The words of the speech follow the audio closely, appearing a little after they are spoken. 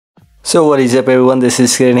So what is up everyone, this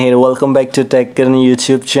is Karan here. Welcome back to Tech Karan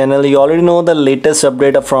YouTube channel. You already know the latest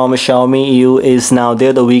update from Xiaomi EU is now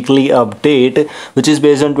there, the weekly update, which is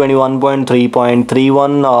based on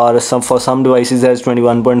 21.3.31 or for some devices as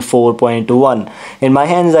 21.4.1. In my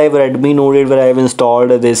hands I have Redmi Note 8 where I have installed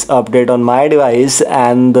this update on my device,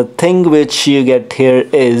 and the thing which you get here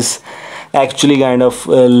is actually kind of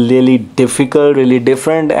really difficult, really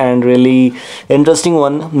different and really interesting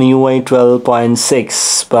one, MIUI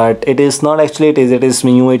 12.6, but it is not actually, it is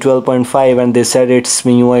MIUI 12.5 and they said it's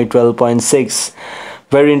MIUI 12.6.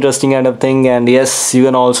 Very interesting kind of thing. And yes, you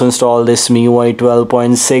can also install this MIUI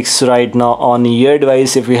 12.6 right now on your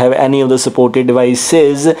device if you have any of the supported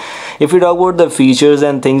devices. If we talk about the features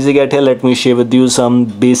and things you get here, let me share with you some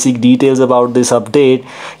basic details about this update.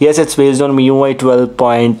 Yes, it's based on MIUI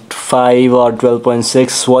 12.5 or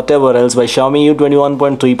 12.6, whatever else, by Xiaomi EU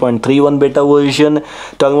 21.3.31 beta version.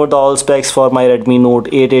 Talking about all specs for my Redmi Note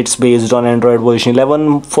 8, it's based on Android version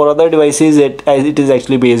 11. For other devices, it is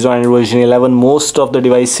actually based on Android version 11. Most of the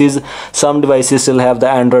devices, some devices still have the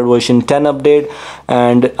Android version 10 update,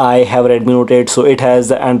 and I have Redmi Note 8, so it has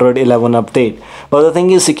the Android 11 update. But the thing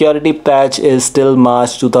is, security patch is still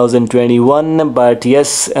March 2021, but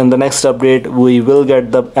yes, in the next update we will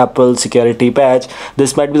get the Apple security patch.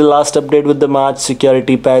 This might be the last update with the March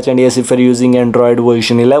security patch. And yes, if you're using Android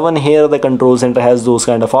version 11, here the control center has those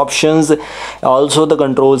kind of options. Also the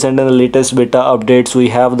control center in the latest beta updates, we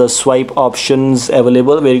have the swipe options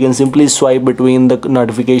available where you can simply swipe between the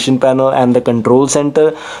notification panel and the control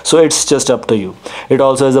center, so it's just up to you. It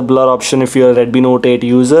also has a blur option. If you're a Redmi Note 8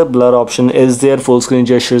 user, blur option is there, full screen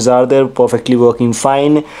gestures are there, perfectly working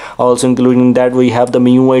fine. Also including that, we have the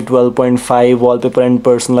MIUI 12.5 wallpaper and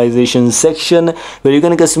personalization section where you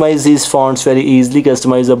can customize these fonts very easily,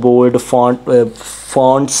 customize the bold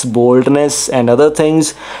fonts boldness and other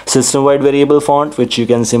things, system wide variable font which you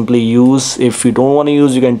can simply use. If you don't want to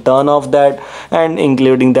use, you can turn off that. And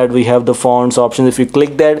including that, we have the fonts options. If you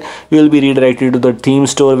click that, you will be redirected to the theme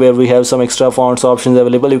store where we have some extra fonts options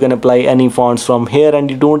available. You can apply any fonts from here and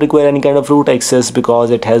you don't require any kind of root access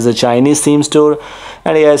because it has a Chinese theme store.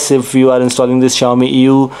 And yes, if you are installing this Xiaomi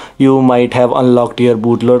EU, you might have unlocked your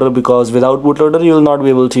bootloader, because without bootloader you will not be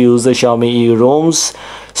able to use the Xiaomi EU ROMs.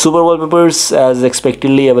 Super wallpapers as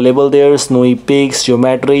expectedly available there: snowy peaks,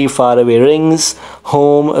 geometry, faraway rings,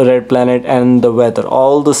 home, red planet and the weather.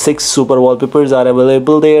 All the 6 super wallpapers are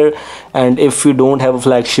available there. And if you don't have a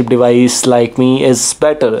flagship device like me, it's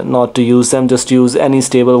better not to use them. Just use any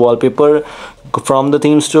stable wallpaper from the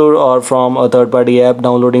theme store or from a third-party app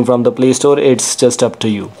downloading from the Play Store. It's just up to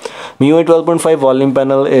you. MIUI 12.5 volume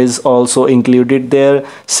panel is also included there,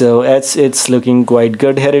 so it's looking quite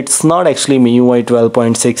good here. It's not actually MIUI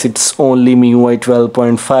 12.6, it's only MIUI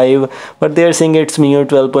 12.5, but they're saying it's MIUI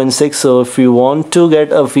 12.6. so if you want to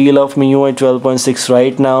get a feel of MIUI 12.6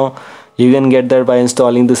 right now, you can get that by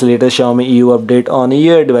installing this latest Xiaomi EU update on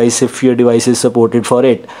your device if your device is supported for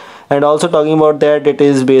it. And also talking about that, it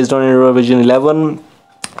is based on Android version 11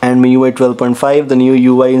 and MIUI 12.5. The new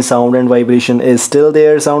UI in sound and vibration is still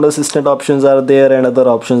there. Sound assistant options are there and other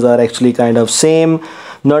options are actually kind of same.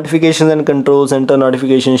 Notifications and control center,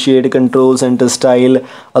 notification shade, control center style,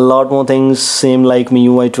 a lot more things same like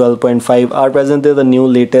MIUI 12.5 are present there. The new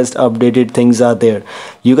latest updated things are there.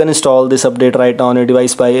 You can install this update right now on your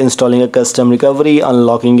device by installing a custom recovery,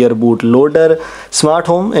 unlocking your bootloader. Smart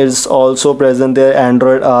home is also present there,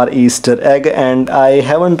 Android R Easter egg, and I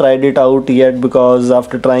haven't tried it out yet because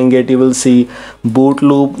after trying it you will see boot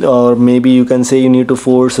loop, or maybe you can say you need to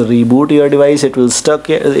force reboot your device. It will stuck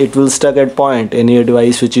at point in your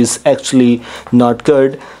device, which is actually not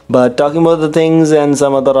good. But talking about the things and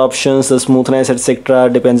some other options, the smoothness etc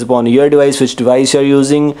depends upon your device, which device you're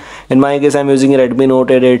using. In my case, I'm using Redmi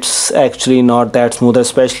Note 8. It's actually not that smooth,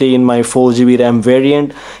 especially in my 4GB RAM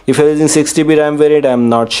variant. If you're using 6GB RAM variant, I'm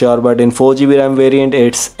not sure, but in 4GB RAM variant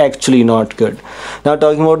it's actually not good. Now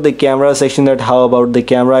talking about the camera section, that how about the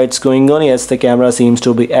camera it's going on. Yes, the camera seems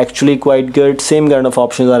to be actually quite good. Same kind of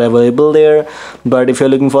options are available there, but if you're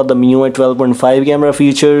looking for the MIUI 12.5 camera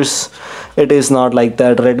features, it is not like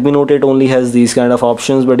that. Redmi Note 8 only has these kind of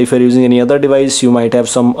options, but if you're using any other device, you might have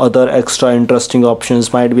some other extra interesting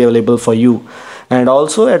options might be available for you. And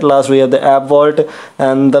also at last we have the app vault,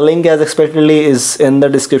 and the link as expectedly is in the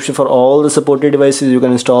description for all the supported devices. You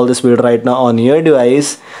can install this build right now on your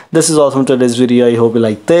device. This is all from today's video. I hope you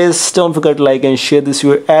like this. Don't forget to like and share this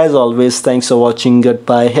video. As always, thanks for watching.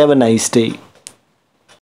 Goodbye, have a nice day.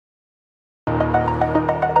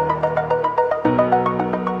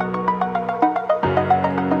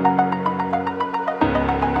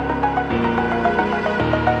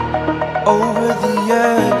 Over the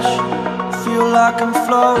edge, feel like like I'm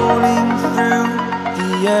floating through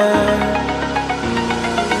the air.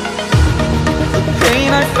 The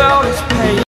pain I felt is pain.